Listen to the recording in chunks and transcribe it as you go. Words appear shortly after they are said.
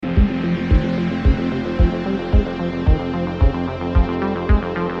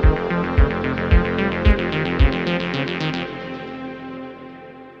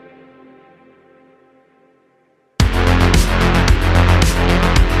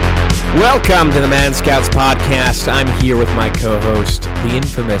Welcome to the Man Scouts podcast. I'm here with my co-host, the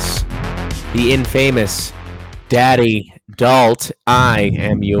infamous, the infamous Daddy Dalt. I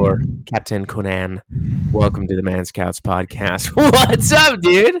am your Captain Conan. Welcome to the Man Scouts podcast. What's up,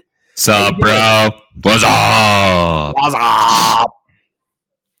 dude? What's up, bro? What's up? What's up?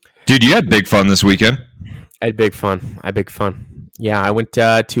 Dude, you had big fun this weekend. I had big fun. Yeah, I went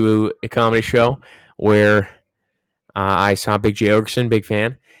to a comedy show where I saw Big J. Ogerson, big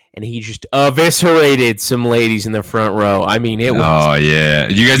fan. And he just eviscerated some ladies in the front row. I mean, it was... Oh, yeah.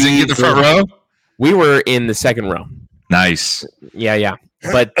 You guys didn't get the front row? We were in the second row. Nice. Yeah.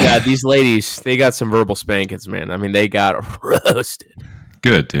 But these ladies, they got some verbal spankings, man. I mean, they got roasted.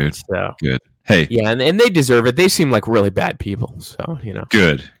 Good, dude. So, good. Hey. Yeah, and they deserve it. They seem like really bad people. So, you know.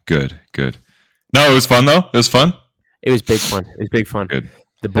 Good. No, it was fun, though. It was fun. It was big fun. Good.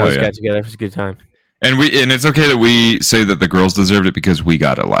 The boys got together. It was a good time. And it's okay that we say that the girls deserved it because we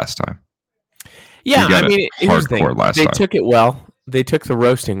got it last time. Yeah, I mean, hardcore last time. They took it well. They took the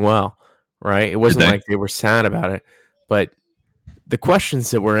roasting well, right? It wasn't like they were sad about it, but the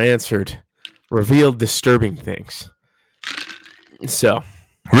questions that were answered revealed disturbing things. So,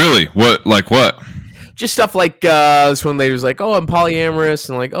 really, what? Like what? Just stuff like this one lady was like, "Oh, I'm polyamorous,"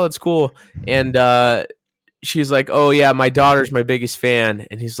 and like, "Oh, it's cool," and she's like, "Oh yeah, my daughter's my biggest fan,"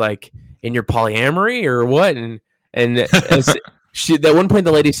 and he's like, "In your polyamory or what?" And at one point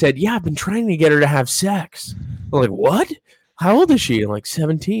the lady said, "Yeah, I've been trying to get her to have sex." I'm like, "What? How old is she?" I'm like,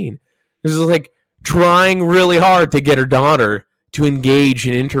 17. This is like trying really hard to get her daughter to engage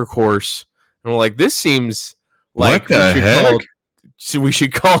in intercourse. And I'm like, this seems like what the heck? We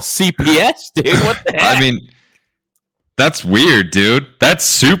should call CPS, dude. What the heck? I mean, that's weird, dude. That's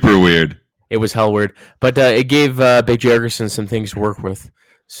super weird. It was hell weird. But it gave Big J. Ogerson some things to work with.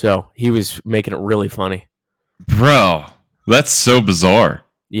 So he was making it really funny. Bro, that's so bizarre.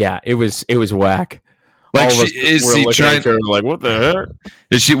 Yeah, it was whack. Like, is he trying to, like, what the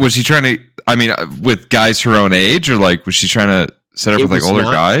heck? Was she trying to, I mean, with guys her own age, or like, was she trying to set up with like older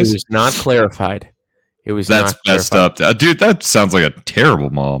guys? It was not clarified. That's messed up. Dude, that sounds like a terrible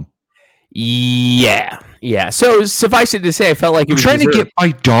mom. Yeah. So suffice it to say, I felt like it was trying to get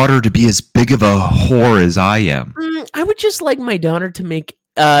my daughter to be as big of a whore as I am. I would just like my daughter to make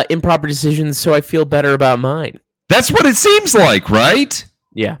improper decisions so I feel better about mine. That's what it seems like, right?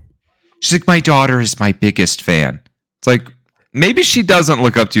 Yeah. She's like, my daughter is my biggest fan. It's like, maybe she doesn't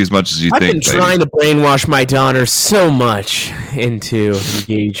look up to you as much as you think. I've been trying to brainwash my daughter so much into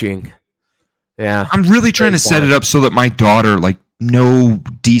engaging. Yeah. I'm really trying to set it up so that my daughter, like, no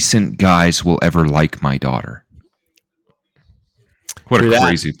decent guys will ever like my daughter. What a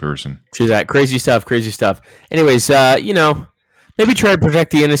crazy person. True that. Crazy stuff. Anyways, maybe try to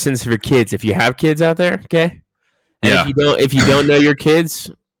protect the innocence of your kids if you have kids out there, okay? And yeah. If you don't know your kids,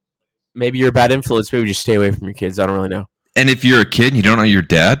 maybe you're a bad influence. Maybe just stay away from your kids. I don't really know. And if you're a kid and you don't know your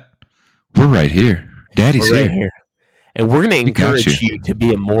dad, we're right here. Daddy's here. And we're going to encourage you to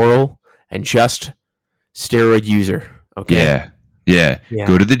be a moral and just steroid user, okay? Yeah.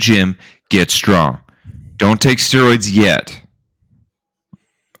 Go to the gym, get strong. Don't take steroids yet.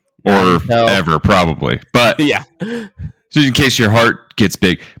 Or ever, probably. But yeah. Just in case your heart gets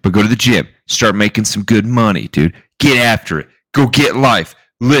big. But go to the gym. Start making some good money, dude. Get after it. Go get life.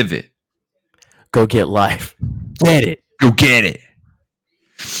 Live it. Go get life. Get it. Go get it.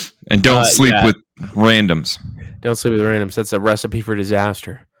 And don't sleep with randoms. Don't sleep with randoms. That's a recipe for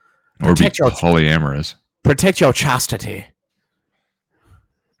disaster. Or be polyamorous. Protect your chastity.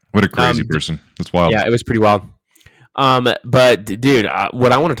 What a crazy person. That's wild. Yeah, it was pretty wild. But dude,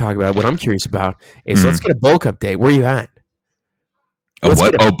 what I want to talk about, what I'm curious about is let's get a bulk update. Where are you at?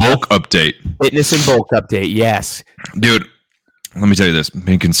 Bulk update. Fitness and bulk update, yes. Dude, let me tell you this. I've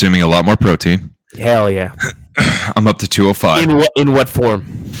been consuming a lot more protein. Hell yeah. I'm up to 205. In what form?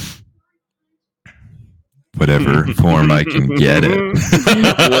 Whatever form I can get it.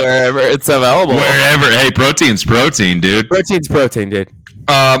 Wherever it's available. Wherever. Hey, protein's protein, dude. Protein's protein, dude.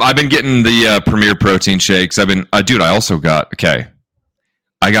 I've been getting the Premier protein shakes. I also got,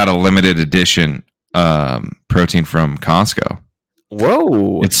 I got a limited edition protein from Costco.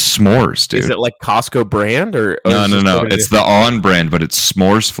 Whoa. It's s'mores, dude. Is it like Costco brand or? No. It's the On brand, but it's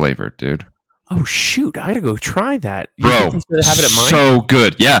s'mores flavored, dude. Oh, shoot. I gotta go try that. Bro, have it at mine? So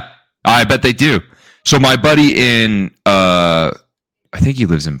good. Yeah, I bet they do. So my buddy in, I think he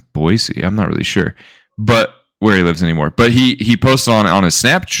lives in Boise. I'm not really sure, but where he lives anymore. But he posted on his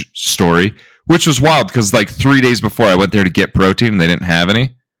Snap story, which was wild because like 3 days before I went there to get protein and they didn't have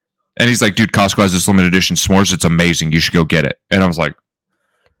any. And he's like, dude, Costco has this limited edition s'mores. It's amazing. You should go get it. And I was like,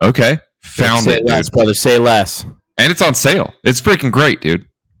 okay. Found it, less, dude. Brother, say less. And it's on sale. It's freaking great, dude.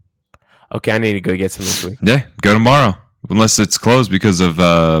 Okay, I need to go get some this week. Yeah, go tomorrow. Unless it's closed because of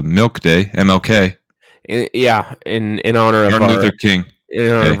Milk Day, MLK. Yeah, in honor of Martin Luther King.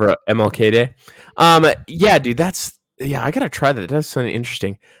 in honor of our MLK Day. Yeah, dude, I gotta try that. That's something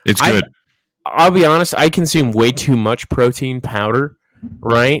interesting. It's good. I'll be honest, I consume way too much protein powder,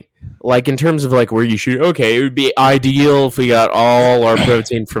 right? Like in terms of like where you should. Okay, it would be ideal if we got all our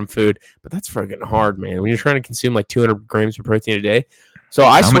protein from food, but that's fucking hard, man. When you're trying to consume like 200 grams of protein a day. So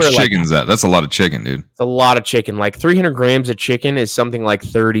I How swear, much chicken is that? That's a lot of chicken, dude. It's a lot of chicken. Like 300 grams of chicken is something like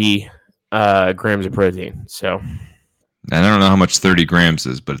 30 grams of protein. So, and I don't know how much 30 grams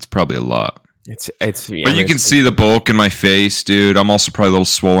is, but it's probably a lot. It's. Yeah, but you can see the bulk in my face, dude. I'm also probably a little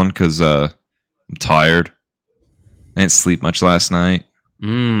swollen because I'm tired. I didn't sleep much last night.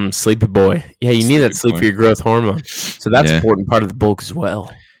 Sleepy boy. Yeah, you need that sleep for your growth hormone. So that's an important part of the bulk as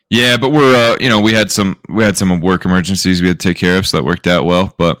well. Yeah, but we're we had some work emergencies we had to take care of, so that worked out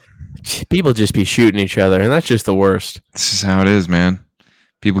well. But people just be shooting each other, and that's just the worst. This is how it is, man.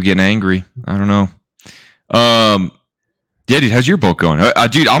 People getting angry. I don't know. Yeah, dude, how's your bulk going?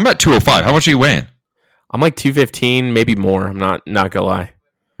 Dude, I'm at 205. How much are you weighing? I'm like 215, maybe more. I'm not gonna lie.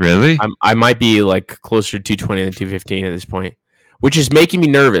 Really? I might be like closer to 220 than 215 at this point, which is making me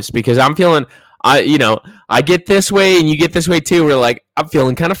nervous because I'm feeling. I get this way and you get this way too. We're like, I'm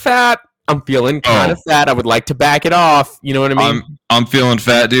feeling kind of fat. I'm feeling kind of fat. I would like to back it off. You know what I mean? I'm feeling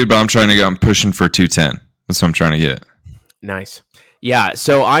fat, dude, but I'm pushing for 210. That's what I'm trying to get. Nice. Yeah.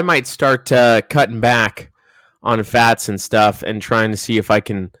 So I might start cutting back on fats and stuff and trying to see if I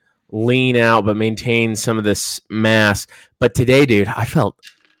can lean out but maintain some of this mass. But today, dude, I felt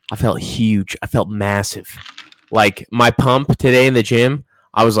huge. I felt massive. Like my pump today in the gym,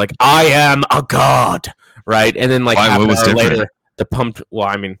 I was like, I am a god, right? And then like half an hour later, the pump. Well,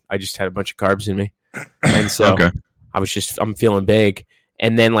 I mean, I just had a bunch of carbs in me, and so I'm feeling big.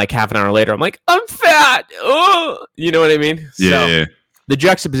 And then like half an hour later, I'm like, I'm fat. Oh, you know what I mean? Yeah. So, the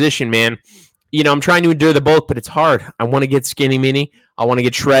juxtaposition, man. I'm trying to endure the bulk, but it's hard. I want to get skinny mini. I want to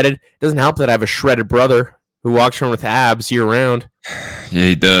get shredded. It doesn't help that I have a shredded brother who walks around with abs year round. Yeah,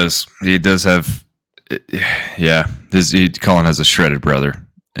 he does. He does have. Yeah, Colin has a shredded brother,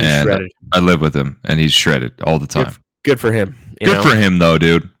 and shredded. I live with him, and he's shredded all the time. Good for him. Good for him, though,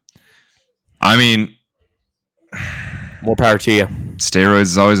 dude. I mean, more power to you. Steroids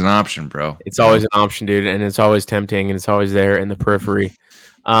is always an option, bro. It's always an option, dude, and it's always tempting, and it's always there in the periphery.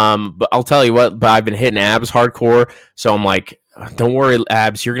 But I'll tell you what. But I've been hitting abs hardcore, so I'm like, don't worry,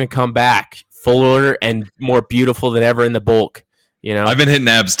 abs. You're gonna come back fuller and more beautiful than ever in the bulk. I've been hitting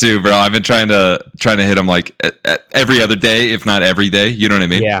abs too, bro. I've been trying to hit them like every other day, if not every day. You know what I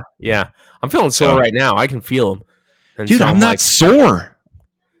mean? Yeah. I'm feeling sore right now. I can feel them. And dude, so I'm not sore.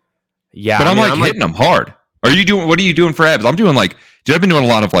 Yeah, but I'm hitting them hard. What are you doing for abs? I'm doing I've been doing a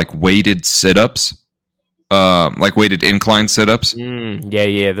lot of weighted sit-ups, like weighted incline sit-ups.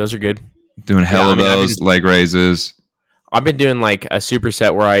 Yeah, those are good. Doing hell of those, leg raises. I've been doing like a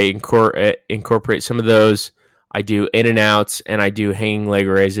superset where I incorporate some of those. I do in and outs, and I do hanging leg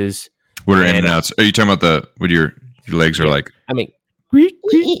raises. What are in and outs? Are you talking about what your legs are like? I mean,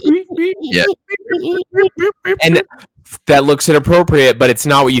 yeah. And that looks inappropriate, but it's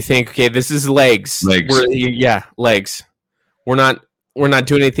not what you think. Okay, this is legs. Legs. Legs. We're not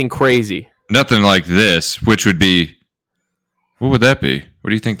doing anything crazy. Nothing like this, which would be. What would that be?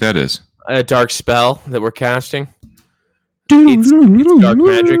 What do you think that is? A dark spell that we're casting. It's dark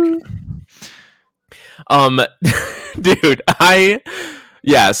magic. Dude, my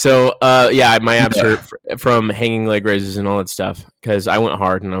abs hurt from hanging leg raises and all that stuff because I went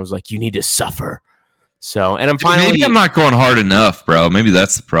hard and I was like, you need to suffer. So, and maybe I'm not going hard enough, bro. Maybe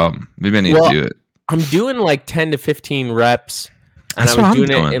that's the problem. Maybe I need to do it. I'm doing like 10 to 15 reps, and I was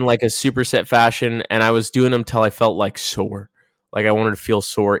doing it in like a superset fashion, and I was doing them till I felt like sore. Like I wanted to feel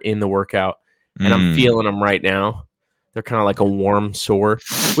sore in the workout, and I'm feeling them right now. They're kind of like a warm sore,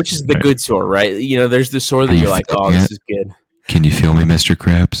 which is the good sore, right? There's the sore that you're like, oh, this is good. Can you feel me, Mr.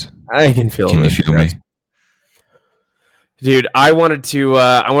 Krabs? I can feel. Can you feel me, dude? I wanted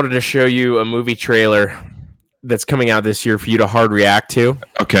to show you a movie trailer that's coming out this year for you to hard react to.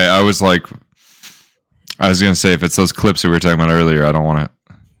 Okay, I was gonna say if it's those clips that we were talking about earlier, I don't want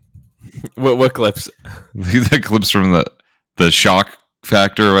it. What clips? The clips from the shock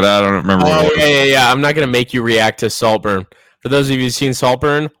factor or what? I don't remember. Oh yeah. I'm not gonna make you react to Saltburn. For those of you who've seen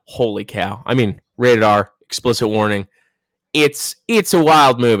Saltburn, holy cow! I mean, rated R, explicit warning. It's a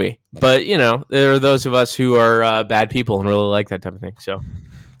wild movie, but there are those of us who are bad people and really like that type of thing. So,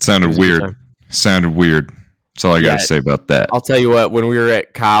 sounded weird. That's all I got to say about that. I'll tell you what. When we were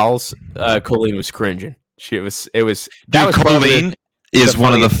at Kyle's, Colleen was cringing. Colleen is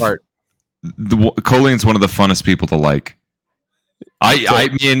one of the part. Colleen's one of the funnest people to like.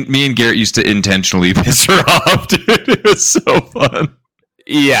 Me and Garrett used to intentionally piss her off, dude. It was so fun.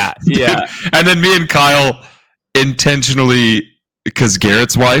 Yeah. And then me and Kyle intentionally, because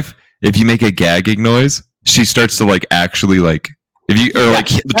Garrett's wife, if you make a gagging noise, she starts to like actually like if you or like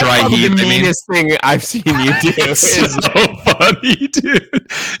dry heave. The meanest thing I've seen you do. It's so funny, dude.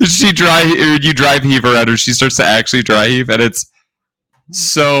 You dry heave her at her, she starts to actually dry heave, and it's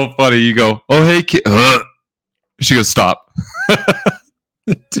so funny. You go, oh hey kid. She goes, stop.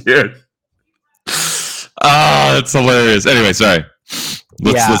 Dude. That's hilarious. Anyway, sorry.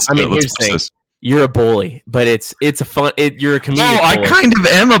 Here's the thing. You're a bully, but it's a fun. You're a comedian. Oh, I kind of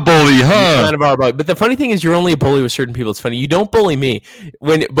am a bully, huh? You kind of are a bully. But the funny thing is, you're only a bully with certain people. It's funny. You don't bully me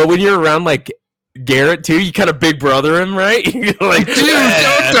when you're around like Garrett too, you kind of big brother him, right? You're like, dude,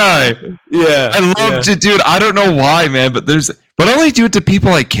 don't I? Yeah, I love to, dude. I don't know why, man, but I only do it to people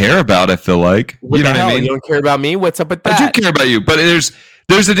I care about. I feel like you know what I mean. You don't care about me. What's up with that? I do care about you, but there's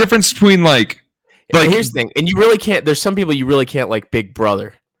a difference between like here's the thing, and you really can't. There's some people you really can't like big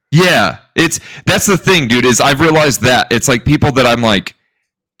brother. Yeah, that's the thing, dude. Is I've realized that it's like people that I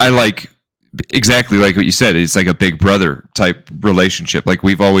like exactly like what you said. It's like a big brother type relationship. Like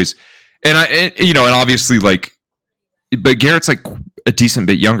we've always, and obviously like, but Garrett's like a decent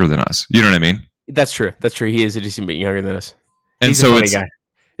bit younger than us. You know what I mean? That's true. He is a decent bit younger than us. And He's so a funny guy.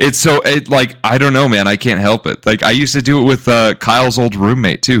 Like I don't know, man. I can't help it. Like I used to do it with Kyle's old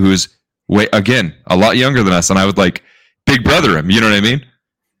roommate too, who's again a lot younger than us, and I would like big brother him. You know what I mean?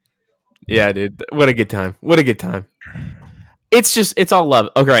 Yeah, dude. What a good time. It's all love.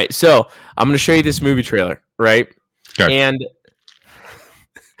 Okay, right. So I'm going to show you this movie trailer, right? Okay. And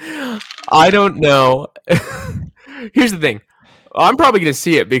I don't know. Here's the thing. I'm probably going to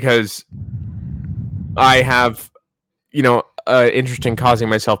see it because I have, interest in causing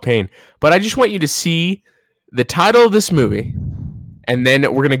myself pain. But I just want you to see the title of this movie, and then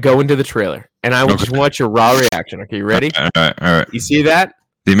we're going to go into the trailer. And I just want your raw reaction. Okay, you ready? All right. You see that?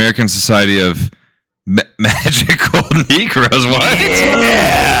 The American Society of Magical Negroes. What?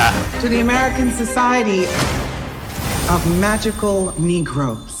 Yeah. To the American Society of Magical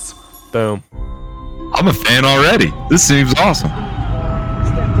Negroes. Boom. I'm a fan already. This seems awesome.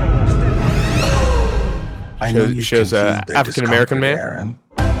 Shows an African American man. Aaron.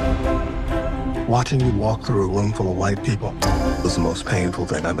 Watching you walk through a room full of white people was the most painful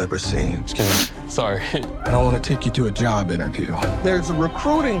thing I've ever seen. Sorry. I want to take you to a job interview. There's a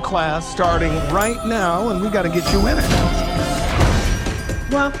recruiting class starting right now, and we got to get you in it.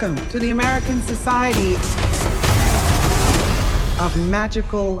 Welcome to the American Society of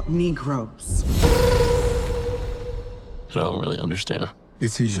Magical Negroes. I don't really understand.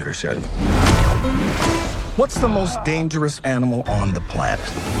 It's easier to say. What's the most dangerous animal on the planet?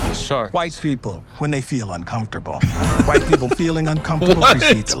 Shark. White people, when they feel uncomfortable. White people feeling uncomfortable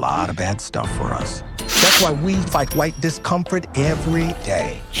precedes a lot of bad stuff for us. That's why we fight white discomfort every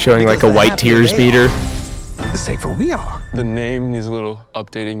day. Showing like a white tears meter. The safer we are. The name needs a little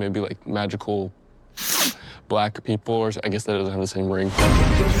updating, maybe like magical black people, or I guess that doesn't have the same ring.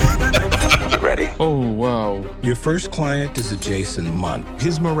 Ready? Oh, wow. Your first client is a Jason Munn.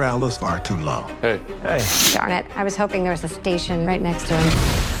 His morale is far too low. Hey. Darn it. I was hoping there was a station right next to him.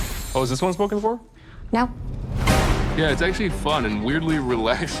 Oh, is this one spoken for? No. Yeah, it's actually fun and weirdly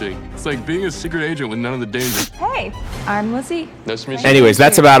relaxing. It's like being a secret agent with none of the danger. Hey, I'm Lizzie. Nice to meet you. Anyways,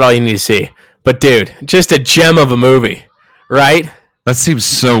 that's about all you need to see. But dude, just a gem of a movie, right? That seems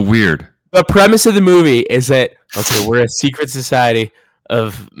so weird. The premise of the movie is that, okay, we're a secret society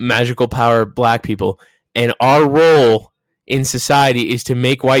of magical power black people, and our role in society is to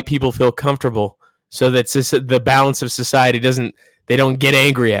make white people feel comfortable so that the balance of society they don't get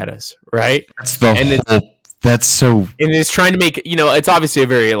angry at us, right? That's so. And it's trying to make, it's obviously a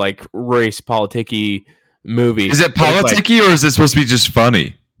very like race politic-y movie. Is it politicky or is it supposed to be just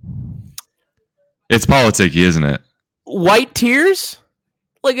funny? It's politicky, isn't it? White tears?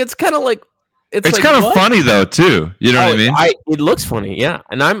 Like it's kind of like it's like, kind of funny though too. You know what I mean? It looks funny, yeah.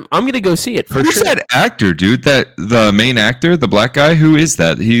 And I'm gonna go see it for Who's sure. that actor, dude? The main actor, the black guy. Who is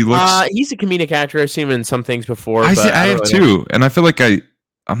that? He looks. He's a comedic actor. I've seen him in some things before. I have too, and I feel like I'm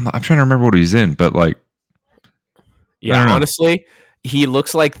trying to remember what he's in, but like. Yeah, honestly, he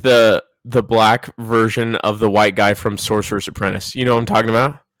looks like the black version of the white guy from Sorcerer's Apprentice. You know what I'm talking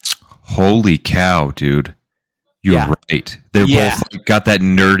about? Holy cow, dude. You're right. They're both like, got that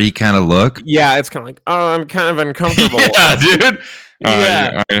nerdy kind of look. Yeah, it's kind of like, oh, I'm kind of uncomfortable.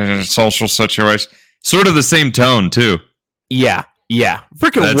 Yeah, dude. Social situation. Sort of the same tone, too. Yeah. Yeah,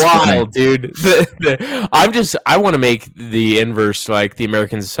 freaking That's wild, dude. I want to make the inverse, like the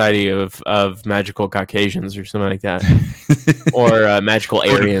American Society of Magical Caucasians or something like that, or Magical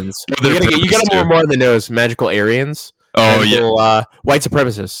Aryans. You got them more on the nose. Magical Aryans. Oh yeah, white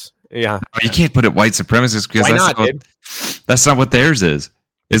supremacists. Yeah, you can't put it white supremacists because why not, dude? That's not what theirs is.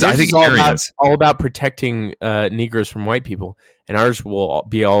 I think Aryans all about protecting Negroes from white people, and ours will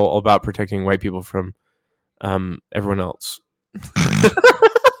be all about protecting white people from everyone else.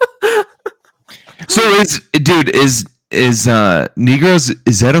 So is Negroes,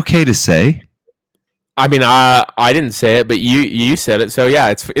 is that okay to say? I mean, I didn't say it, but you said it, so yeah,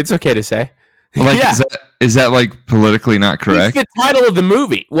 it's okay to say. Like, yeah. Is that like politically not correct? It's the title of the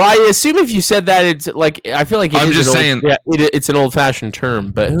movie. Well, I assume if you said that, it's like I feel like I'm just saying. It's an old-fashioned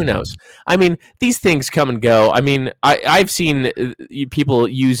term, but who knows? I mean, these things come and go. I mean, I've seen people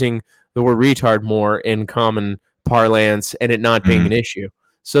using the word retard more in common parlance and it not being an issue.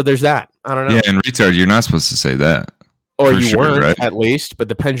 So there's that. I don't know. Yeah, and retard, you're not supposed to say that. Or you weren't, right? At least, but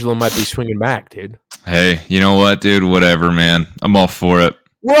the pendulum might be swinging back, dude. Hey, you know what, dude? Whatever, man. I'm all for it.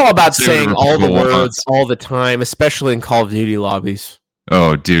 We're all about saying all the words all the time, especially in Call of Duty lobbies.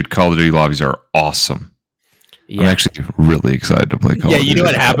 Oh, dude, Call of Duty lobbies are awesome. Yeah. I'm actually really excited to play Call of Duty. Yeah, you know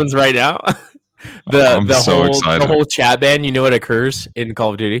what happens right now? The whole chat ban, you know what occurs in Call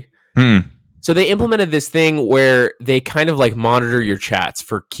of Duty? So they implemented this thing where they kind of like monitor your chats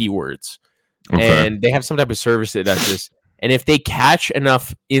for keywords. Okay. And they have some type of service that does this. And if they catch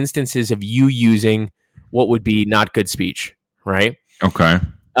enough instances of you using what would be not good speech, right? Okay.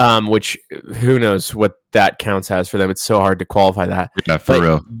 Which who knows what that counts as for them. It's so hard to qualify that. Yeah, for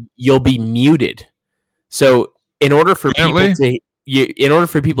real. You'll be muted. So in order for people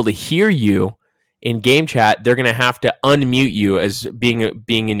to hear you in game chat, they're going to have to unmute you as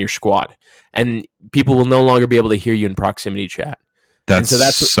being in your squad. And people will no longer be able to hear you in proximity chat. That's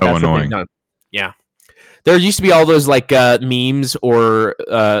so annoying. Yeah. There used to be all those like memes or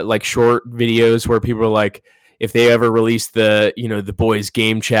like short videos where people are like, if they ever release the boys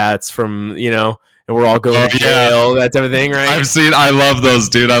game chats from, and we're all going to jail, that type of thing, right? I love those,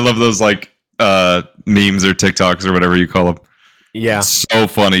 dude. I love those like memes or TikToks or whatever you call them. Yeah. So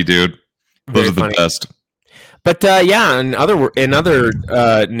funny, dude. Those are the best. But in other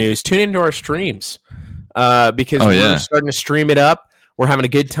news, tune into our streams because we're starting to stream it up. We're having a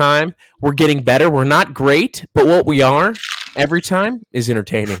good time. We're getting better. We're not great, but what we are every time is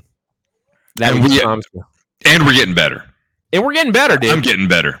entertaining. And we're getting better. And we're getting better, dude. I'm getting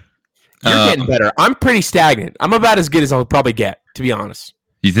better. You're getting better. I'm pretty stagnant. I'm about as good as I'll probably get, to be honest.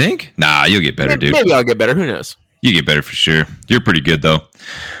 You think? Nah, you'll get better, dude. Maybe I'll get better. Who knows? You get better for sure. You're pretty good, though.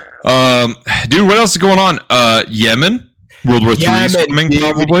 Dude, what else is going on? Yemen? World War III is coming,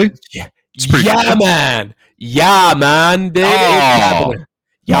 probably? Yeah. It's pretty good. Man. Yeah, man, dude. It's happening.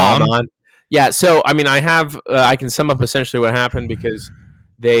 Yeah, man. Yeah, so, I mean, I can sum up essentially what happened because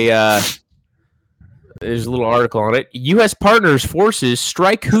there's a little article on it. U.S. partners forces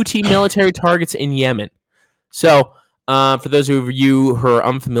strike Houti military targets in Yemen. So, for those of you who are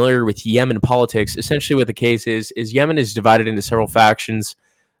unfamiliar with Yemen politics, essentially what the case is Yemen is divided into several factions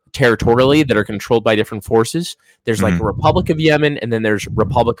territorially that are controlled by different forces. There's like the Republic of Yemen, and then there's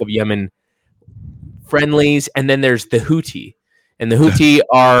Republic of Yemen friendlies, and then there's the Houti. And the Houti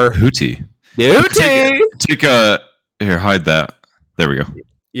are... Houti? The Houti! Take a... Here, hide that. There we go.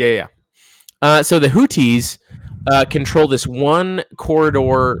 Yeah. So the Houthis control this one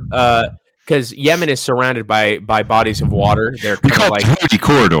corridor because Yemen is surrounded by bodies of water. They're we call it the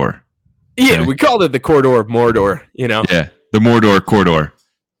corridor. Yeah, okay. We called it the corridor of Mordor. Yeah, the Mordor corridor.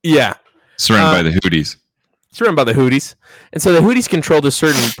 Yeah, surrounded by the Houthis. Surrounded by the Houthis, and so the Houthis control a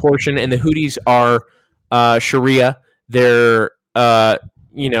certain portion, and the Houthis are Sharia. They're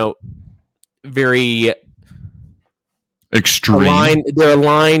very extreme. They're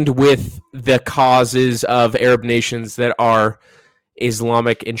aligned with the causes of Arab nations that are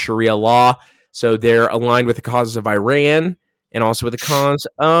Islamic and Sharia law. So they're aligned with the causes of Iran and also with the cause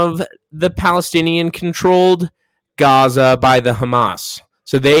of the Palestinian-controlled Gaza by the Hamas.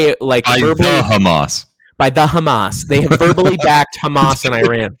 So they by the Hamas. They have verbally backed Hamas and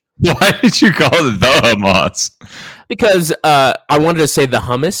Iran. Why did you call it the Hamas? Because I wanted to say the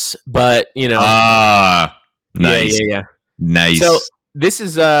hummus, but nice. Yeah. Nice. So this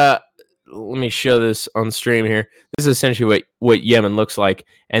is let me show this on stream here. This is essentially what Yemen looks like.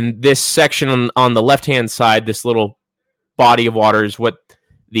 And this section on the left-hand side, this little body of water is what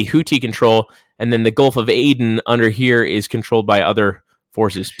the Houthi control, and then the Gulf of Aden under here is controlled by other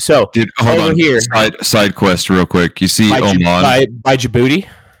forces. So hold on. Here, side quest real quick. You see Oman by Djibouti?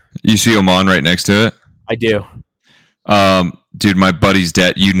 You see Oman right next to it? I do. dude, my buddy's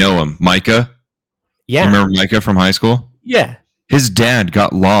dad, you know him, Micah. Yeah. You remember Micah from high school? Yeah. His dad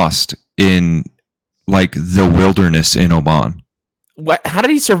got lost in like the wilderness in Oman. What? How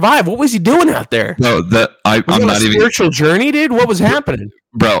did he survive? What was he doing out there? No, I'm Was he on not a even. spiritual journey, dude. What was happening?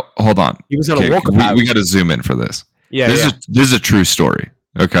 Bro, hold on. He was on a Okay, walkabout. we got to zoom in for this. Yeah. This is a true story.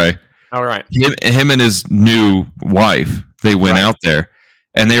 Okay. All right. Him and his new wife, they went out there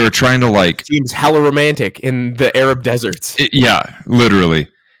and they were trying to like. Seems hella romantic in the Arab deserts. Yeah, literally.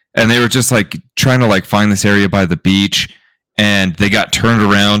 And they were just like trying to like find this area by the beach, and they got turned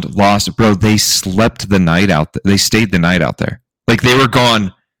around, lost. Bro, they slept the night out. They stayed the night out there. Like they were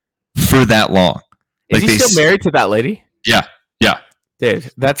gone for that long. Is Like he still married to that lady? Yeah.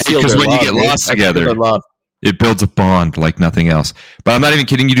 Dude, that's Because when you get lost together, it builds a bond like nothing else. But I'm not even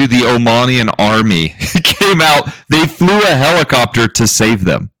kidding you, dude. The Omanian army came out. They flew a helicopter to save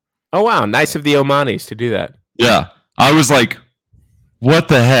them. Oh, wow. Nice of the Omanis to do that. Yeah. I was like, what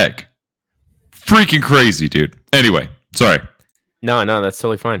the heck? Freaking crazy, dude. Anyway, sorry. No, that's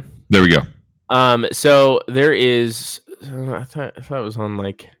totally fine. There we go. So there is, I thought it was on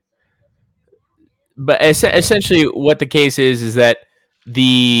like, but essentially what the case is that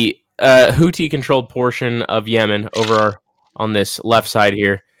the Houti controlled portion of Yemen over on this left side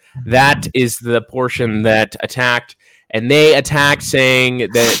here, that is the portion that attacked, and they attacked saying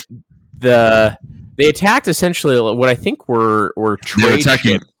that they attacked essentially what I think were trade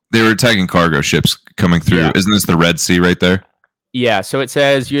ships. They were attacking cargo ships coming through. Yeah. Isn't this the Red Sea right there? Yeah, so it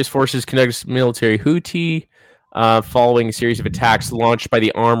says U.S. forces conducted military Houti following a series of attacks launched by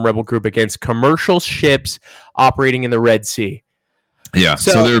the armed rebel group against commercial ships operating in the Red Sea. Yeah,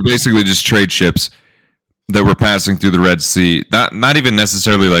 so they were basically just trade ships that were passing through the Red Sea, not even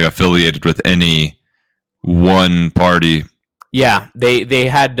necessarily like affiliated with any one party. Yeah, they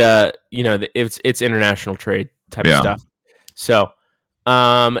had it's international trade type of stuff. So,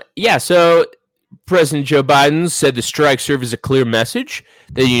 so President Joe Biden said the strike served as a clear message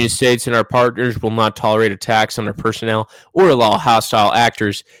that the United States and our partners will not tolerate attacks on our personnel or allow hostile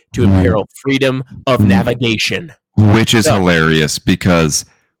actors to imperil freedom of navigation. Which is hilarious because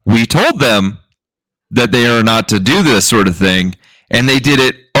we told them that they are not to do this sort of thing, and they did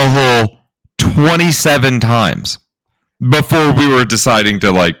it a whole 27 times before we were deciding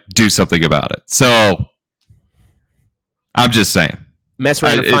to like do something about it. So I'm just saying. Mess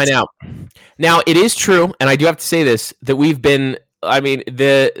around and find out. Now, it is true, and I do have to say this, that we've been,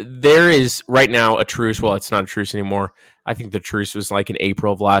 there is right now a truce. Well, it's not a truce anymore. I think the truce was like in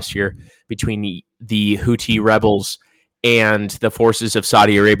April of last year between the Houthi rebels and the forces of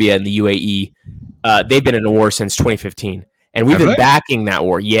Saudi Arabia and the UAE. They've been in a war since 2015, and we've been backing that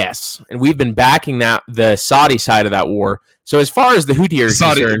war. Yes, and we've been backing the Saudi side of that war. So as far as the Houthi are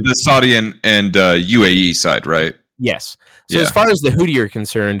concerned, the Saudi and UAE side, right? Yes. So as far as the Houthi are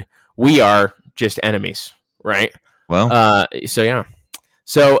concerned, we are just enemies, right? Well, but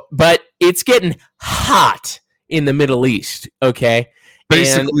it's getting hot in the Middle East, okay?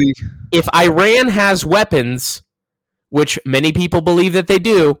 Basically, and if Iran has weapons, which many people believe that they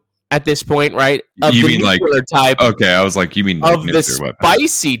do at this point, right? Of you the mean like type? Okay, I was like, you mean like of the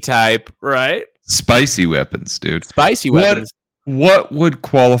spicy weapons. Type, right? Spicy weapons, dude. Spicy weapons. What would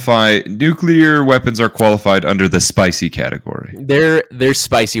qualify? Nuclear weapons are qualified under the spicy category. They're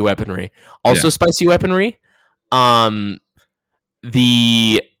spicy weaponry. Also, spicy weaponry. The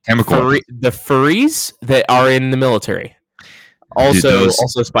chemical, the furries that are in the military. Also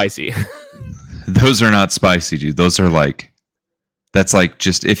spicy. Those are not spicy, dude. Those are like, that's like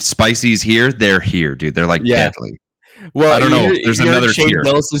just if spicy's here, they're here, dude. They're like deadly. Well, I don't know. There's another tier.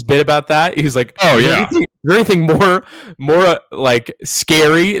 Shane bit about that. He's like, "Oh yeah, is there anything more like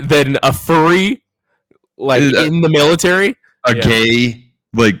scary than a furry, like in the military? A gay,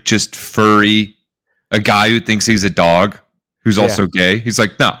 like just furry, a guy who thinks he's a dog who's also gay. He's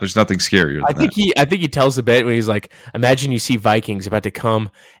like, no, there's nothing scarier. I think he tells a bit when he's like, imagine you see Vikings about to come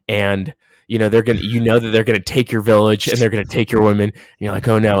and." They're gonna take your village and they're gonna take your women. And you're like,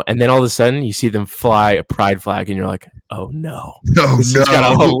 oh no! And then all of a sudden, you see them fly a pride flag, and you're like, oh no! This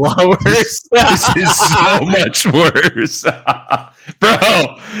got a whole lot worse. This is so much worse,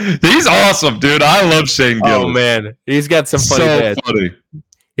 bro. He's awesome, dude. I love Shane Gillis. Oh man, he's got some funny bits. Funny.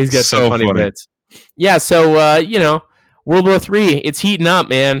 He's got some funny bits. Yeah. So World War III, it's heating up,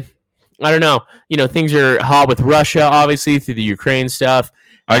 man. I don't know. Things are hot with Russia, obviously through the Ukraine stuff.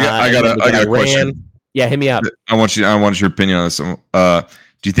 I got a question. Yeah, hit me up. I want your opinion on this. Do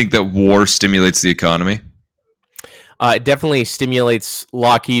you think that war stimulates the economy? It definitely stimulates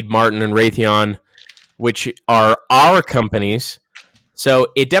Lockheed Martin and Raytheon, which are our companies. So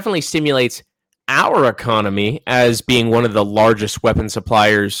it definitely stimulates our economy as being one of the largest weapon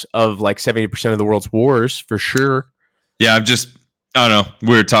suppliers of like 70% of the world's wars, for sure. Yeah, I don't know.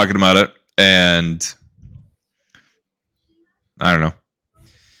 We were talking about it, and I don't know.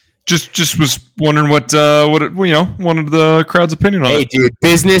 Just was wondering what wanted the crowd's opinion on Hey, it. dude,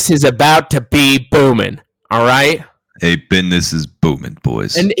 business is about to be booming. All right. Hey, business is booming,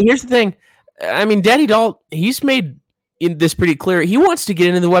 boys. And here's the thing. I mean, Danny Dalt, he's made this pretty clear. He wants to get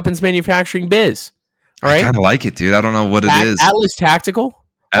into the weapons manufacturing biz. All right. I kind of like it, dude. I don't know what it is. Atlas Tactical.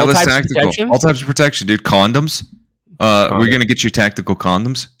 Atlas Tactical. All types of protection, dude. Condoms. We're gonna get you tactical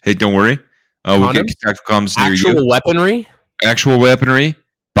condoms. Hey, don't worry. We'll get you tactical condoms near you. Actual weaponry. Actual weaponry.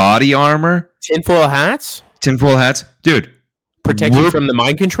 Body armor. Tinfoil hats. Tinfoil hats, dude. Protect you from the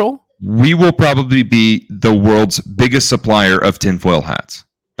mind control. We will probably be the world's biggest supplier of tinfoil hats.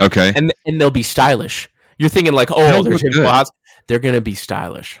 Okay, and they'll be stylish. You're thinking like, oh, they're tinfoil hats. They're gonna be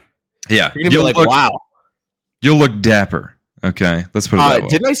stylish. Yeah, you're gonna be like, wow. You'll look dapper. Okay, let's put it that way.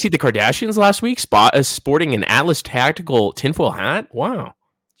 Didn't I see the Kardashians last week sporting an Atlas Tactical tinfoil hat? Wow.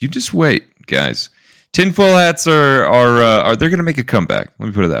 You just wait, guys. Tinfoil hats are they're gonna make a comeback. Let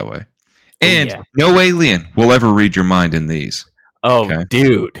me put it that way. And no alien will ever read your mind in these. Oh, okay?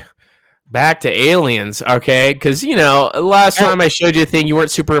 Dude. Back to aliens, okay? Because, last time I showed you a thing, you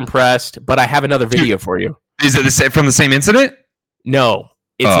weren't super impressed, but I have another video for you. Is it from the same incident? No,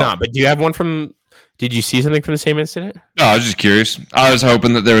 it's not. But do you have one from... Did you see something from the same incident? No, I was just curious. I was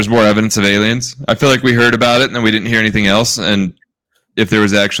hoping that there was more evidence of aliens. I feel like we heard about it and then we didn't hear anything else. And if there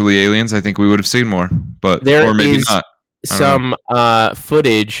was actually aliens, I think we would have seen more. But or maybe not. Some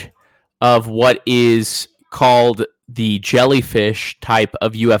footage of what is called the jellyfish type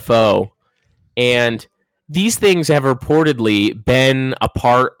of UFO. And these things have reportedly been a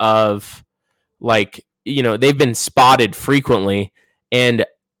part of, they've been spotted frequently. And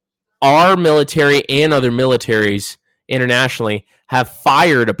our military and other militaries internationally have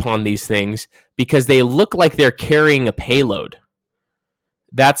fired upon these things because they look like they're carrying a payload.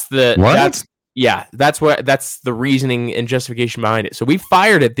 That's the reasoning and justification behind it. So we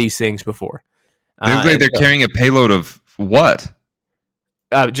fired at these things before. They look like they're carrying a payload of what?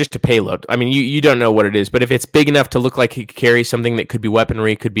 Just a payload. I mean, you don't know what it is, but if it's big enough to look like it could carry something that could be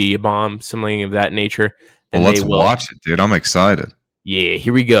weaponry, could be a bomb, something of that nature. Well, let's watch it, dude. I'm excited. Yeah,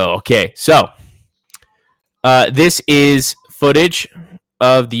 here we go. Okay, so this is footage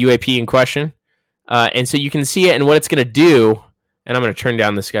of the UAP in question. And so you can see it and what it's going to do. And I'm going to turn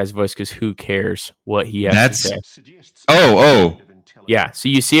down this guy's voice because who cares what he has to say. Oh. Yeah, so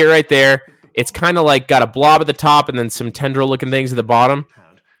you see it right there. It's kind of like got a blob at the top and then some tendril-looking things at the bottom.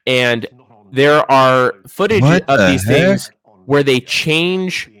 And there are footage of these things where they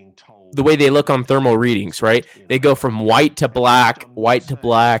change the way they look on thermal readings, right? They go from white to black,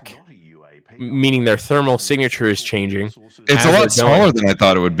 meaning their thermal signature is changing. It's a lot smaller than I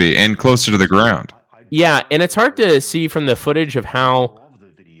thought it would be and closer to the ground. Yeah, and it's hard to see from the footage of how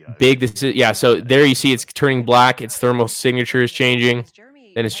big this is. Yeah, so there you see it's turning black. Its thermal signature is changing.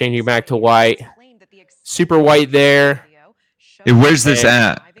 Then it's changing back to white. Super white there. Hey, where's this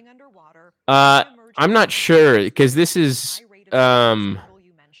at? I'm not sure because this is from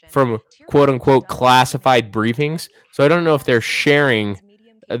quote-unquote classified briefings. So I don't know if they're sharing.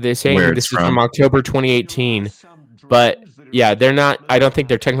 They're saying this is from October 2018. But yeah, they're not. I don't think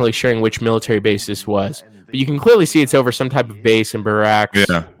they're technically sharing which military base this was. But you can clearly see it's over some type of base in barracks.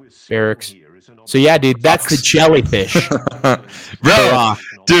 Yeah. Barracks. So yeah, dude, that's the jellyfish. Bro,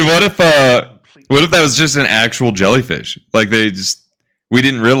 dude, what if that was just an actual jellyfish? Like we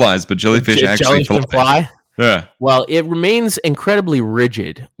didn't realize, but jellyfish actually fly. Yeah. Well, it remains incredibly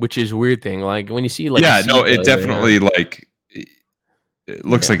rigid, which is a weird thing. Like when you see it definitely it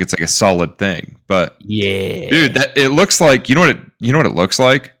looks like it's like a solid thing. But yeah, dude, it looks like you know what it looks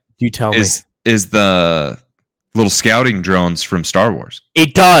like? You tell me. Is the little scouting drones from Star Wars.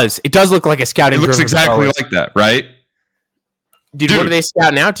 It does. It does look like a scouting drone. It looks exactly like that, right? Dude, what are they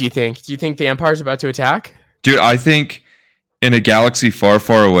scouting out, do you think? Do you think the Empire's about to attack? Dude, I think in a galaxy far,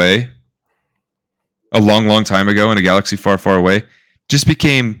 far away, a long, long time ago in a galaxy far, far away, just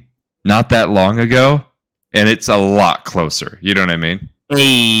became not that long ago, and it's a lot closer. You know what I mean? Hey,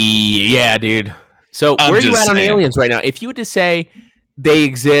 yeah, dude. So where are you at on aliens right now? If you were to say they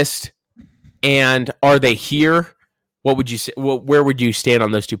exist and are they here, what would you say? Where would you stand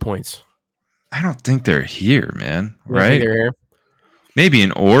on those 2 points? I don't think they're here, man. Right? They're here. Maybe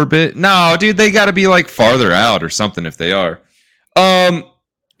in orbit. No, dude, they got to be like farther out or something if they are.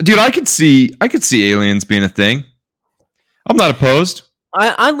 Dude, I could see aliens being a thing. I'm not opposed.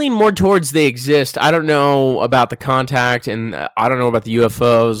 I lean more towards they exist. I don't know about the contact, and I don't know about the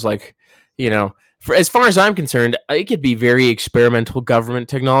UFOs. Like, For as far as I'm concerned, it could be very experimental government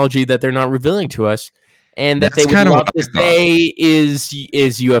technology that they're not revealing to us, and that That's they would kinda love what I to thought. say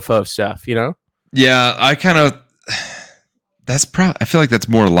is UFO stuff. Yeah, I kind of. I feel like that's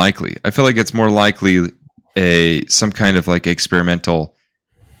more likely. I feel like it's more likely some kind of like experimental,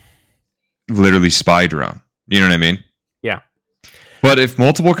 literally spy drone. You know what I mean? Yeah. But if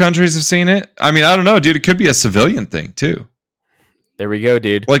multiple countries have seen it, I mean, I don't know, dude. It could be a civilian thing too. There we go,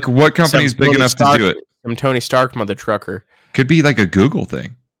 dude. Like, what company is big enough to do it? Some Tony Stark mother trucker. Could be like a Google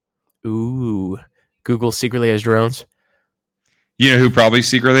thing. Ooh, Google secretly has drones. You know who probably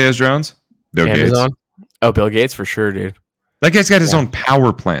secretly has drones? Bill Amazon. Gates. Oh, Bill Gates for sure, dude. That guy's got his own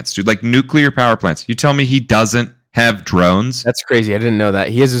power plants, dude. Like nuclear power plants. You tell me he doesn't have drones? That's crazy. I didn't know that.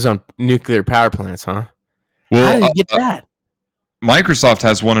 He has his own nuclear power plants, huh? Well, how did he get that? Microsoft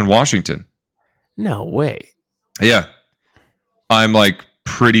has one in Washington. No way. Yeah. I'm like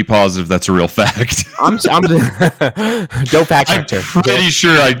pretty positive that's a real fact. I'm don't fact I'm check. pretty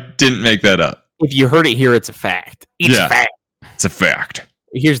sure I didn't make that up. If you heard it here, it's a fact. It's a fact. It's a fact.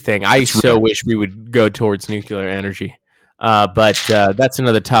 Here's the thing. I wish we would go towards nuclear energy. But that's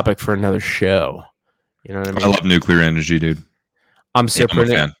another topic for another show. You know what I mean? I love nuclear energy, dude. I'm so I'm a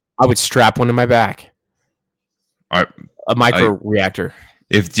fan. I would strap one to my back. All right. A micro reactor.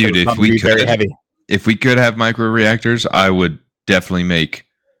 If we could have micro reactors, I would definitely make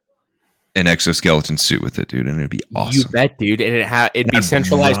an exoskeleton suit with it, dude, and it'd be awesome. You bet, dude. And it'd be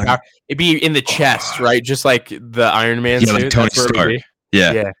centralized power. It'd be in the chest, right? Just like the Iron Man suit. Like Tony Stark.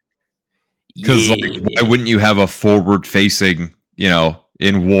 Yeah. Because why wouldn't you have a forward-facing,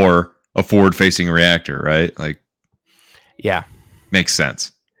 in war, a forward-facing reactor, right? Like, yeah, makes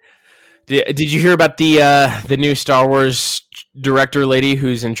sense. Did you hear about the new Star Wars director lady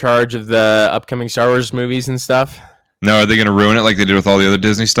who's in charge of the upcoming Star Wars movies and stuff? No, are they going to ruin it like they did with all the other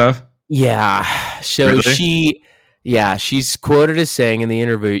Disney stuff? Yeah. So really? she's quoted as saying in the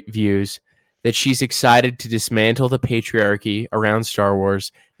interviews that she's excited to dismantle the patriarchy around Star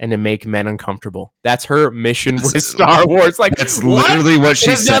Wars and to make men uncomfortable. That's her mission with Star Wars. Like, that's literally what she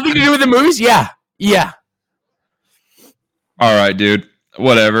said. It has nothing to do with the movies? Yeah. All right, dude.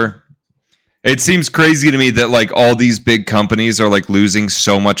 Whatever. It seems crazy to me that like all these big companies are like losing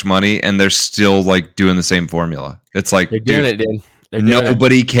so much money and they're still like doing the same formula. It's like, they're doing it, dude.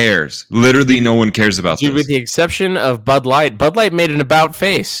 Nobody cares. Literally, no one cares about this. With the exception of Bud Light. Bud Light made an about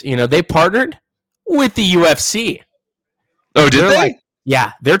face. They partnered with the UFC. Oh, did they?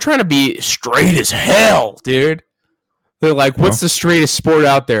 Yeah, they're trying to be straight as hell, dude. They're like, what's the straightest sport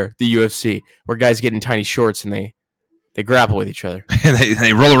out there? The UFC, where guys get in tiny shorts and they grapple with each other. And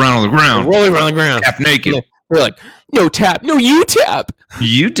they roll around on the ground. Rolling around the ground. Half naked. They're like, no tap. No, you tap.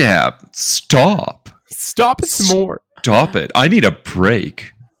 You tap. Stop. Stop it some more. Stop it. I need a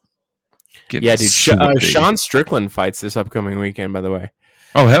break. Yeah, dude. Sean Strickland fights this upcoming weekend, by the way.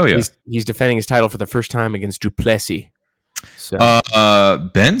 Oh, hell yeah. He's defending his title for the first time against Duplessis. So.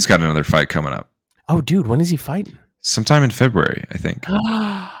 Ben's got another fight coming up. Oh, dude. When is he fighting? Sometime in February, I think.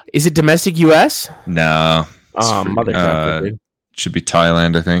 Is it domestic U.S.? No. Motherfucker, should be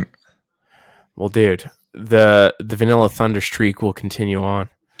Thailand, I think. Well, dude, the Vanilla Thunder streak will continue on.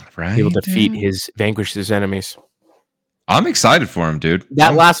 Right. He will vanquish his enemies. I'm excited for him, dude.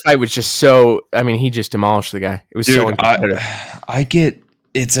 That last fight was just so. I mean, he just demolished the guy. It was so uncompetitive. I get.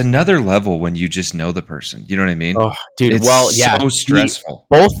 It's another level when you just know the person. You know what I mean? Oh, dude. It's so stressful.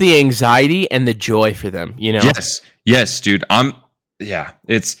 Both the anxiety and the joy for them. Yes, dude.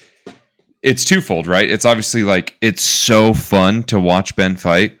 It's twofold, right? It's obviously like it's so fun to watch Ben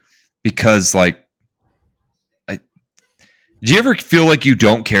fight because, like, do you ever feel like you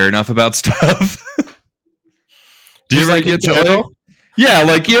don't care enough about stuff? Do you ever get to? Yeah,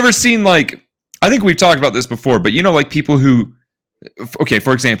 like you ever seen like? I think we've talked about this before, but like people who, okay,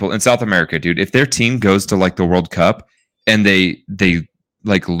 for example, in South America, dude, if their team goes to like the World Cup and they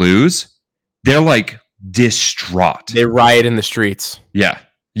like lose, they're like distraught. They riot in the streets. Yeah.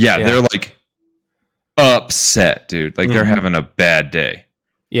 They're like upset, dude. Like they're having a bad day.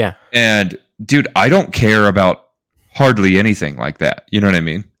 Yeah. And dude, I don't care about hardly anything like that. You know what I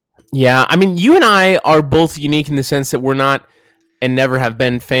mean? Yeah. I mean, you and I are both unique in the sense that we're not and never have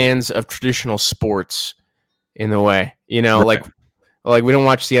been fans of traditional sports in the way, right. like we don't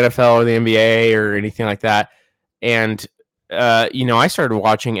watch the NFL or the NBA or anything like that. And, I started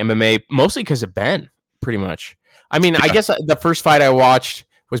watching MMA mostly because of Ben, pretty much. I mean, I guess the first fight I watched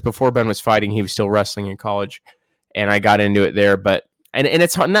was before Ben was fighting. He was still wrestling in college, and I got into it there. But and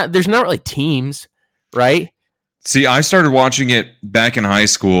it's not. There's not really teams, right? See, I started watching it back in high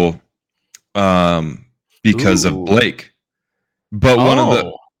school, because of Blake. But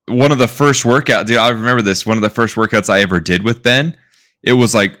one of the first workouts, dude, I remember this. One of the first workouts I ever did with Ben, it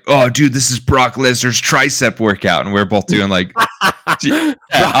was like, oh, dude, this is Brock Lesnar's tricep workout. And we are both doing like, Brock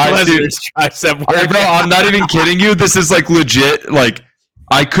Lesnar's tricep workout. Bro, I'm not even kidding you. This is like legit. Like,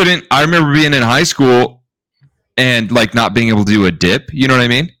 I remember being in high school and like not being able to do a dip. You know what I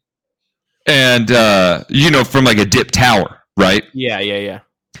mean? And, from like a dip tower, right? Yeah.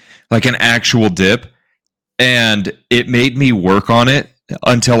 Like an actual dip. And it made me work on it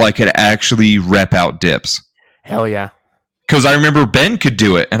until I could actually rep out dips. Hell yeah. Because I remember Ben could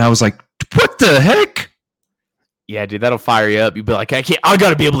do it, and I was like, what the heck? Yeah, dude, that'll fire you up. You'd be like, I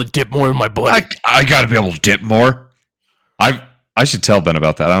got to be able to dip more in my butt. I got to be able to dip more. I should tell Ben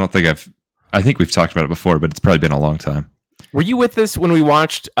about that. I think we've talked about it before, but it's probably been a long time. Were you with us when we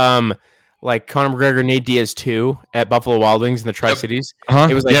watched like Conor McGregor, Nate Diaz 2 at Buffalo Wild Wings in the Tri-Cities? Uh-huh.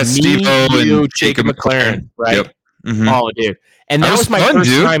 It was like Steve-O you, and Jacob McLaren, right? Yep. Mm-hmm. Oh, dude. And that was my fun, first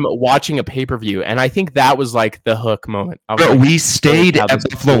dude. time watching a pay-per-view, and I think that was like the hook moment. I was But like, we stayed at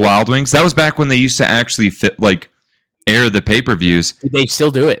Buffalo Wild Wings. That was back when they used to actually air the pay-per-views. They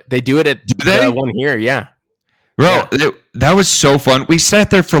still do it. They do it at the one here, yeah. Bro, that was so fun. We sat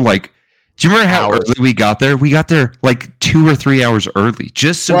there for like, do you remember how early we got there? We got there like 2 or 3 hours early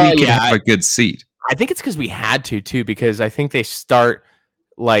just so we could have a good seat. I think it's because we had to, too, because I think they start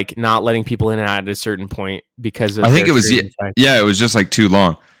like not letting people in and out at a certain point because of I think it was it was just like too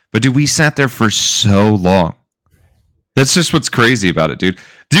long. But dude, we sat there for so long. That's just what's crazy about it, dude.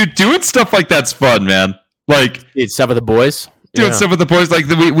 Dude, doing stuff like that's fun, man. Like stuff with the boys. Doing stuff with the boys. Like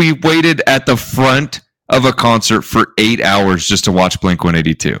we waited at the front of a concert for 8 hours just to watch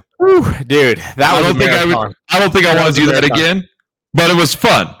Blink-182. Dude, that I don't think I want to do that again. But it was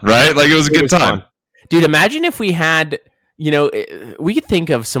fun, right? Like it was a good time. Fun. Dude, imagine if we had, we could think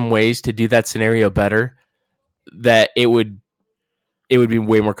of some ways to do that scenario better, that it would be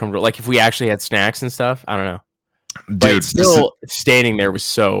way more comfortable. Like if we actually had snacks and stuff, I don't know. Dude, but still standing there was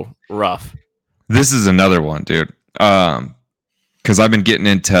so rough. This is another one, dude. Because I've been getting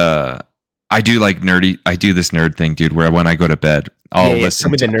into, I do this nerd thing, dude, where when I go to bed, I'll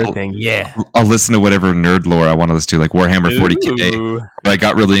listen to the nerd thing. Yeah. I'll listen to whatever nerd lore I want to listen to, like Warhammer 40K. I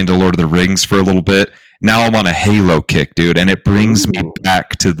got really into Lord of the Rings for a little bit. Now I'm on a Halo kick, dude, and it brings me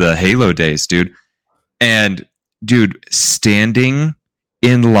back to the Halo days, dude. And dude, standing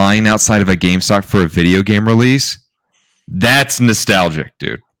in line outside of a GameStop for a video game release, that's nostalgic,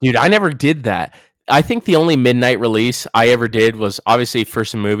 dude. Dude, I never did that. I think the only midnight release I ever did was obviously for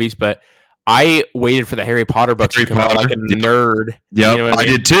some movies, but I waited for the Harry Potter books to come out like a nerd. Yeah, I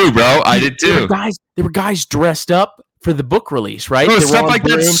did too, bro. I did too. There were guys dressed up for the book release, right? Bro, stuff like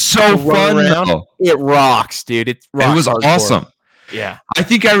that's so fun. It rocks, dude. It was awesome. Yeah. I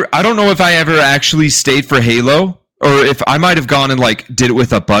think I don't know if I ever actually stayed for Halo, or if I might have gone and like did it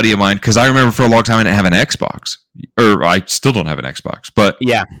with a buddy of mine, because I remember for a long time I didn't have an Xbox, or I still don't have an Xbox. But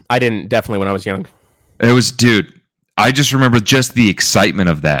yeah, I didn't, definitely when I was young. It was, dude. I just remember just the excitement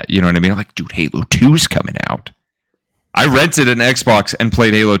of that. You know what I mean? I'm like, dude, Halo 2 is coming out. I rented an Xbox and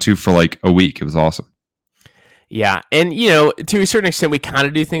played Halo 2 for like a week. It was awesome. Yeah. And, to a certain extent, we kind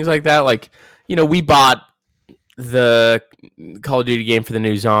of do things like that. Like, we bought the Call of Duty game for the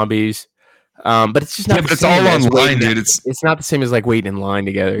new zombies. But it's just not but it's all online, dude. It's not the same as like waiting in line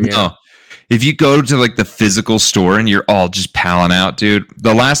together. No. If you go to like the physical store and you're all just palling out, dude.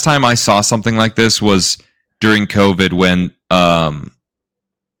 The last time I saw something like this was during COVID when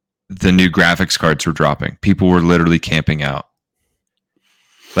the new graphics cards were dropping. People were literally camping out.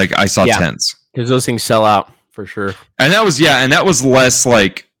 Like I saw tents. Because those things sell out for sure. And that was less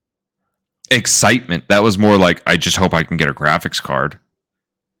like excitement. That was more like, I just hope I can get a graphics card.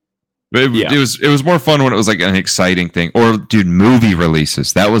 But it was more fun when it was like an exciting thing. Or dude, movie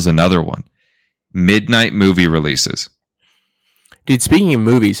releases. That was another one. Midnight movie releases. Dude, speaking of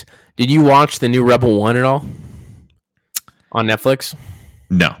movies, did you watch the new Rebel 1 at all? On Netflix?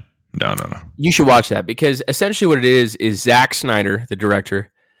 No. You should watch that, because essentially what it is Zack Snyder, the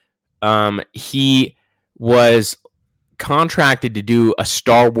director, he was contracted to do a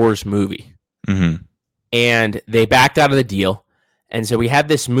Star Wars movie. Mm-hmm. And they backed out of the deal. And so we had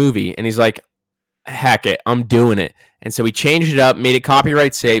this movie, and he's like, heck it, I'm doing it. And so he changed it up, made it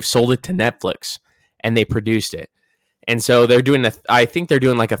copyright safe, sold it to Netflix, and they produced it. And so they're doing I think they're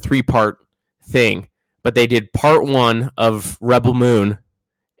doing like a 3-part thing, but they did part 1 of Rebel Moon,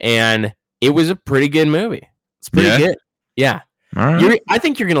 and it was a pretty good movie. It's pretty good. Yeah. All right. I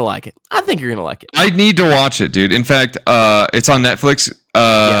think you're going to like it. I need to watch it, dude. In fact, it's on Netflix.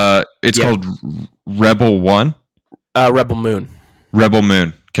 It's called Rebel 1. Rebel Moon. Rebel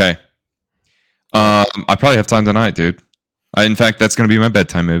Moon. Okay. I probably have time tonight, dude. In fact, that's going to be my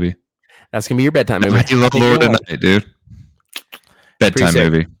bedtime movie. That's gonna be your bedtime movie. Halo Lord at night, dude. Bedtime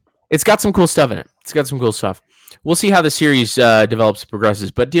movie. It's got some cool stuff in it. It's got some cool stuff. We'll see how the series develops and progresses.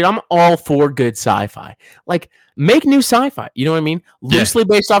 But dude, I'm all for good sci-fi. Like, make new sci-fi. You know what I mean? Loosely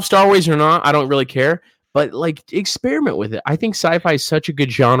based off Star Wars or not, I don't really care. But like, experiment with it. I think sci-fi is such a good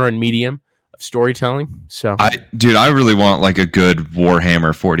genre and medium of storytelling. So, I really want like a good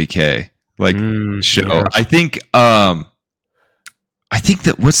Warhammer 40K like show. Yeah. I think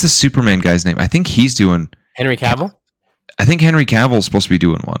that what's the Superman guy's name? I think he's doing Henry Cavill. I think Henry Cavill is supposed to be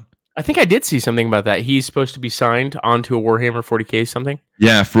doing one. I think I did see something about that. He's supposed to be signed onto a Warhammer 40K something.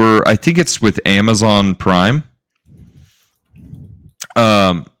 Yeah, I think it's with Amazon Prime.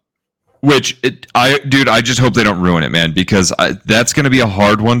 I just hope they don't ruin it, man, because that's going to be a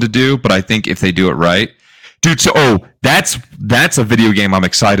hard one to do. But I think if they do it right, dude. So, that's a video game I'm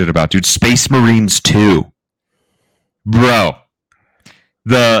excited about, dude. Space Marines 2, bro.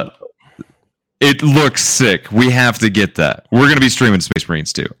 It looks sick. We have to get that. We're going to be streaming Space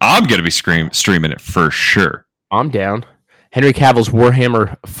Marines 2. I'm going to be streaming it for sure. I'm down. Henry Cavill's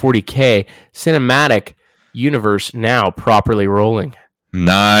Warhammer 40K cinematic universe now properly rolling.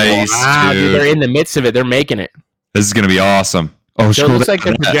 Nice. Wow, dude, they're in the midst of it. They're making it. This is going to be awesome. Oh, so it looks like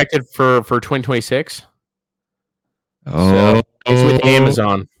they're projected for 2026. Oh, so it's with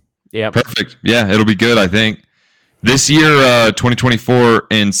Amazon. Yeah, perfect. Yeah, it'll be good, I think. This year, 2024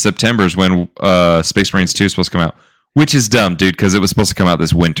 in September is when Space Marines 2 is supposed to come out, which is dumb, dude, because it was supposed to come out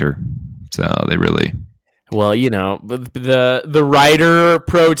this winter. So they really... Well, you know, the writer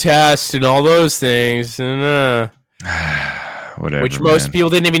protest and all those things, and whatever. Which most people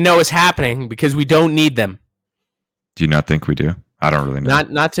didn't even know was happening because we don't need them. Do you not think we do? I don't really know.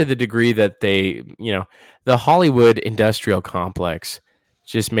 Not to the degree that they, you know, the Hollywood industrial complex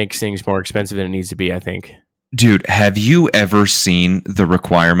just makes things more expensive than it needs to be, I think. Dude, have you ever seen the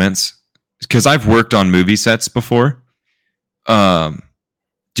requirements? Because I've worked on movie sets before. Did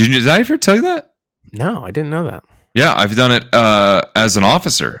I ever tell you that? No, I didn't know that. Yeah, I've done it as an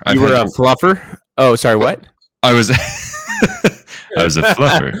officer. You were a fluffer? Oh, sorry, what? I was I was a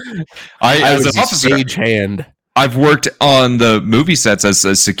fluffer. I was an officer. Stagehand. I've worked on the movie sets as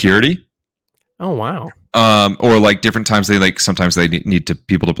a security. Oh, wow. Or like different times sometimes they need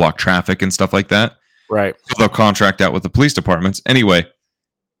people to block traffic and stuff like that. Right. So they'll contract out with the police departments. Anyway,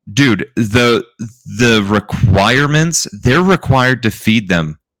 dude, the requirements, they're required to feed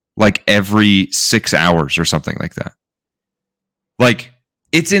them like every 6 hours or something like that. Like,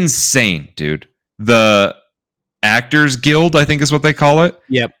 it's insane, dude. The Actors Guild, I think is what they call it.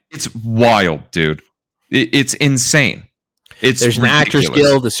 Yep. It's wild, dude. It's insane. There's an Actors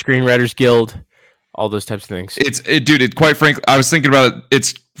Guild, a Screenwriters Guild, all those types of things. Quite frankly, I was thinking about it.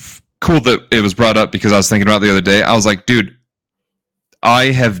 It's cool that it was brought up because I was thinking about it the other day. I was like, dude, I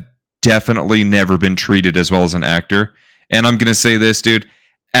have definitely never been treated as well as an actor. And I'm going to say this, dude,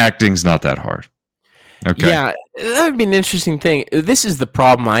 acting's not that hard. Okay. Yeah, that would be an interesting thing. This is the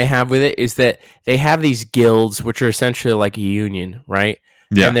problem I have with it, is that they have these guilds, which are essentially like a union, right?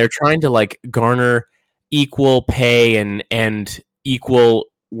 Yeah. And they're trying to like garner equal pay and equal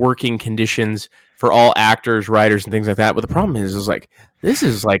working conditions for all actors, writers, and things like that. But the problem is like, this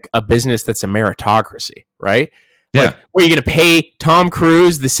is like a business that's a meritocracy, right? Yeah. Like, were you going to pay Tom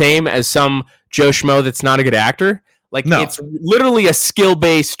Cruise the same as some Joe Schmo that's not a good actor? Like, no. It's literally a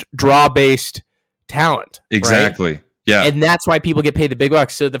skill-based, draw-based talent. Exactly. Right? Yeah. And that's why people get paid the big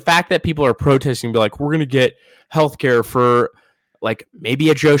bucks. So the fact that people are protesting and be like, we're going to get healthcare for like maybe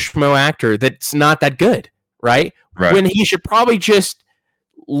a Joe Schmo actor that's not that good, right? When he should probably just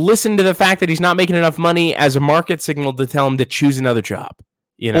listen to the fact that he's not making enough money as a market signal to tell him to choose another job.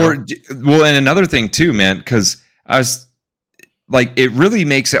 You know? And another thing too, man, because I was like, it really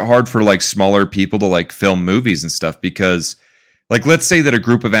makes it hard for like smaller people to like film movies and stuff, because like, let's say that a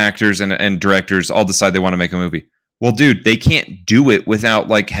group of actors and directors all decide they want to make a movie. Well, dude, they can't do it without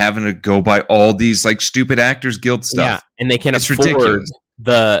like having to go by all these like stupid Actors Guild stuff. Yeah, and they can't afford ridiculous.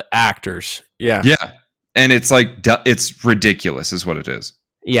 The actors. Yeah. Yeah. And it's like, it's ridiculous is what it is.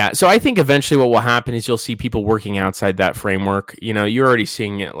 Yeah. So I think eventually what will happen is you'll see people working outside that framework. You know, you're already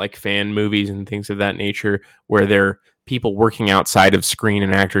seeing it like fan movies and things of that nature where they're people working outside of screen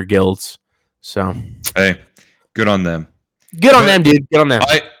and actor guilds. So, hey, good on them. Good on them, dude. Good on them.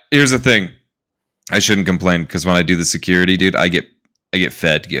 Here's the thing. I shouldn't complain because when I do the security, dude, I get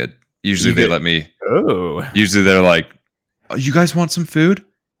fed good. Usually they let me. Oh. Usually they're like, oh, you guys want some food?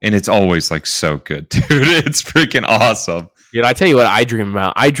 And it's always like so good, dude. It's freaking awesome. Dude, I tell you what I dream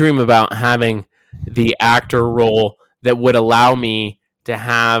about. I dream about having the actor role that would allow me to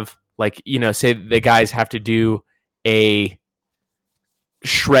have, like, you know, say the guys have to do a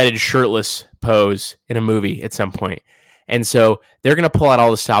shredded, shirtless pose in a movie at some point. And so they're going to pull out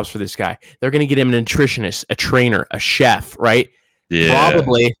all the stops for this guy. They're going to get him an nutritionist, a trainer, a chef, right? Yeah.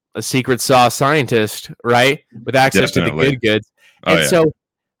 Probably a secret sauce scientist, right? With access to the good goods. And so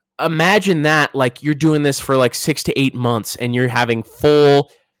imagine that, like, you're doing this for like 6 to 8 months and you're having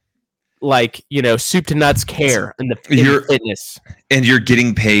full, like, you know, soup to nuts care in the fitness. And you're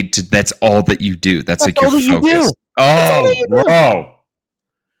getting paid to, that's all that you do. That's like your all focus. Bro.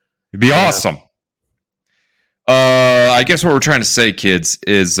 It'd be awesome. I guess what we're trying to say, kids,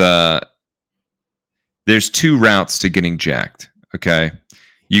 is there's 2 routes to getting jacked. Okay.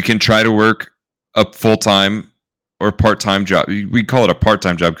 You can try to work a full-time or part-time job. We call it a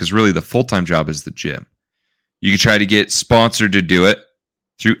part-time job because really the full-time job is the gym. You can try to get sponsored to do it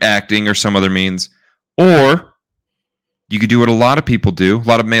through acting or some other means, or you could do what a lot of people do. A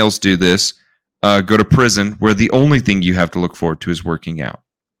lot of males do this. Go to prison where the only thing you have to look forward to is working out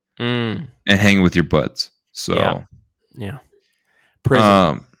and hanging with your buds. So, yeah.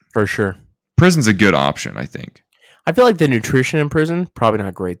 Prison, for sure. Prison's a good option, I think. I feel like the nutrition in prison, probably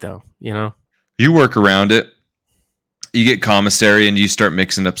not great, though. You know? You work around it. You get commissary and you start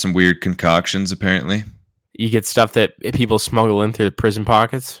mixing up some weird concoctions, apparently. You get stuff that people smuggle in through the prison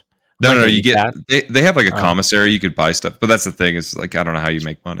pockets. No, you get they have like a commissary. You could buy stuff, but that's the thing is like I don't know how you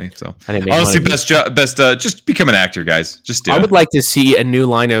make money. So honestly, best just become an actor, guys. Just do it. I would like to see a new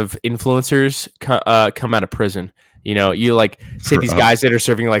line of influencers come out of prison. You know, you like say these guys that are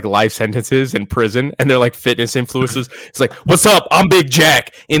serving like life sentences in prison, and they're like fitness influencers. It's like, what's up? I'm Big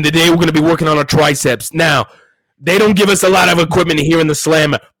Jack. In the day, we're gonna be working on our triceps now. They don't give us a lot of equipment here in the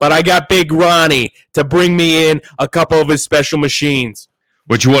Slammer, but I got Big Ronnie to bring me in a couple of his special machines.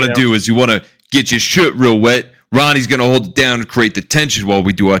 What you want to do is you want to get your shirt real wet. Ronnie's going to hold it down to create the tension while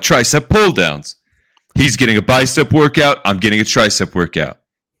we do our tricep pull downs. He's getting a bicep workout. I'm getting a tricep workout.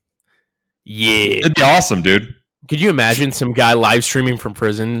 Yeah. It'd be awesome, dude. Could you imagine some guy live streaming from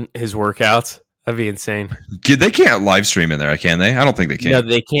prison his workouts? That'd be insane. They can't live stream in there, can they? I don't think they can. No,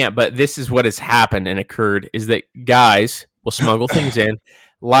 they can't. But this is what has happened and occurred is that guys will smuggle things in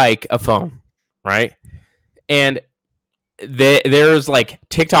like a phone, right? And there's like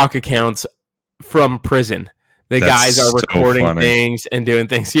TikTok accounts from prison. The guys are recording things and doing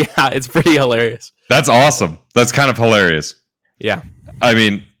things. Yeah, it's pretty hilarious. That's awesome. That's kind of hilarious. Yeah. I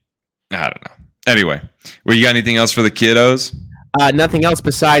mean, I don't know. Anyway, well, you got anything else for the kiddos? Nothing else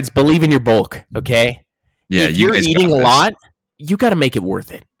besides believe in your bulk, okay? Yeah, if you're eating a lot, you got to make it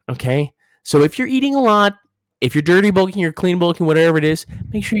worth it, okay? So if you're eating a lot, if you're dirty bulking or clean bulking, whatever it is,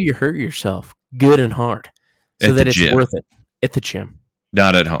 make sure you hurt yourself good and hard so that it's worth it at the gym.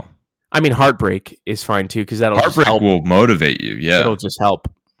 Not at home. I mean, heartbreak is fine too because that'll heartbreak will motivate you. Yeah, it'll just help.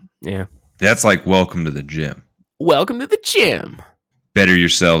 Yeah, that's like welcome to the gym. Welcome to the gym. Better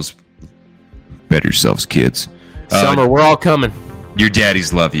yourselves, kids. Summer, we're all coming. Your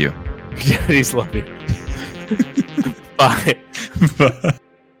daddies love you. Your daddies love you. Bye. Bye.